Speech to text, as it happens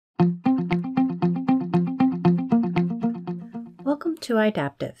Welcome to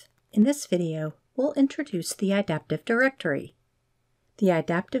Idaptive. In this video, we'll introduce the Idaptive Directory. The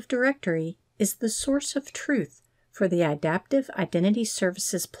Idaptive Directory is the source of truth for the Idaptive Identity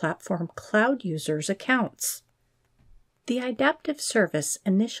Services Platform cloud users' accounts. The Idaptive service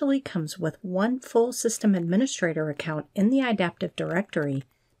initially comes with one full system administrator account in the Idaptive Directory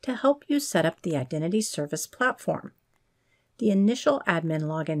to help you set up the Identity Service Platform. The initial admin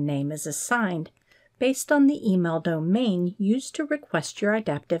login name is assigned based on the email domain used to request your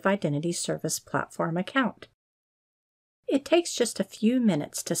Idaptive Identity Service Platform account. It takes just a few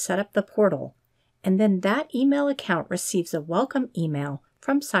minutes to set up the portal, and then that email account receives a welcome email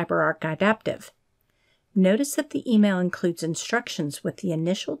from CyberArk Identity. Notice that the email includes instructions with the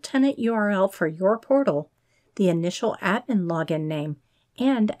initial tenant URL for your portal, the initial admin login name,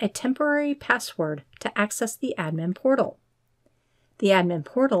 and a temporary password to access the admin portal. The admin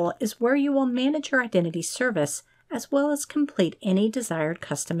portal is where you will manage your identity service as well as complete any desired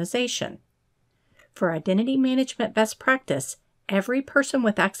customization. For identity management best practice, every person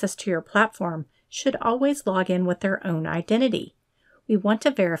with access to your platform should always log in with their own identity. We want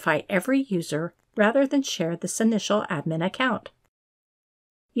to verify every user rather than share this initial admin account.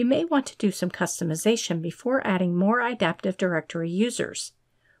 You may want to do some customization before adding more Idaptive Directory users.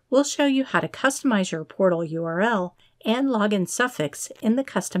 We'll show you how to customize your portal URL and login suffix in the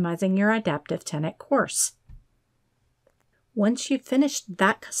Customizing Your Idaptive Tenant course. Once you've finished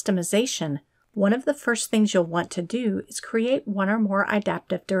that customization, one of the first things you'll want to do is create one or more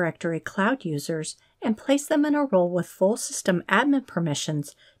Idaptive Directory cloud users and place them in a role with full system admin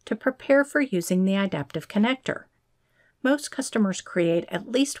permissions to prepare for using the Idaptive Connector. Most customers create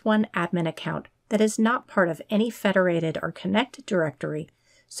at least one admin account that is not part of any federated or connected directory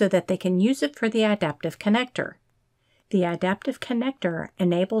so that they can use it for the Idaptive Connector. The Idaptive Connector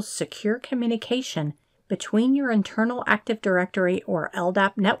enables secure communication between your internal Active Directory or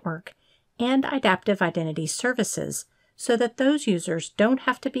LDAP network and Idaptive Identity Services so that those users don't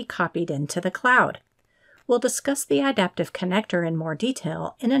have to be copied into the cloud. We'll discuss the Idaptive Connector in more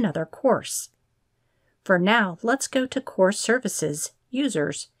detail in another course. For now, let's go to Core Services,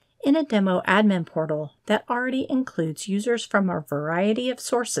 Users, in a demo admin portal that already includes users from a variety of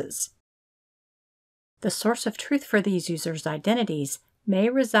sources. The source of truth for these users' identities may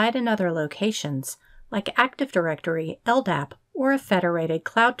reside in other locations, like Active Directory, LDAP, or a federated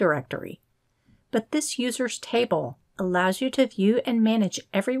cloud directory. But this users table allows you to view and manage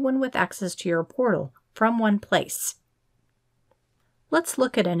everyone with access to your portal from one place. Let's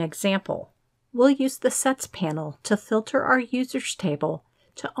look at an example. We'll use the Sets panel to filter our users table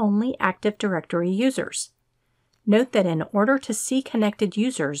to only Active Directory users. Note that in order to see connected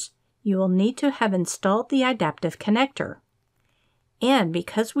users, you will need to have installed the Idaptive Connector. And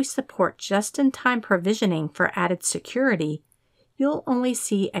because we support just-in-time provisioning for added security, you'll only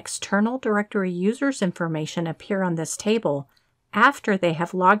see external directory users information appear on this table after they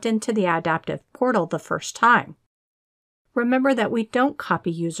have logged into the Idaptive portal the first time. Remember that we don't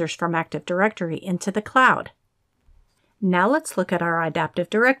copy users from Active Directory into the cloud. Now let's look at our Idaptive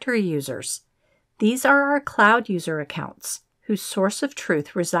Directory users. These are our cloud user accounts, whose source of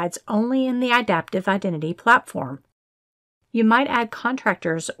truth resides only in the Idaptive Identity Platform. You might add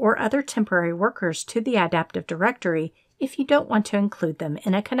contractors or other temporary workers to the Idaptive Directory if you don't want to include them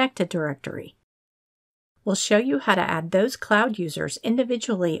in a connected directory. We'll show you how to add those cloud users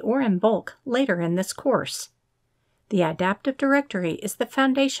individually or in bulk later in this course. The Idaptive Directory is the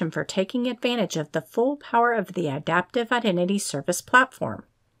foundation for taking advantage of the full power of the Idaptive Identity Service Platform.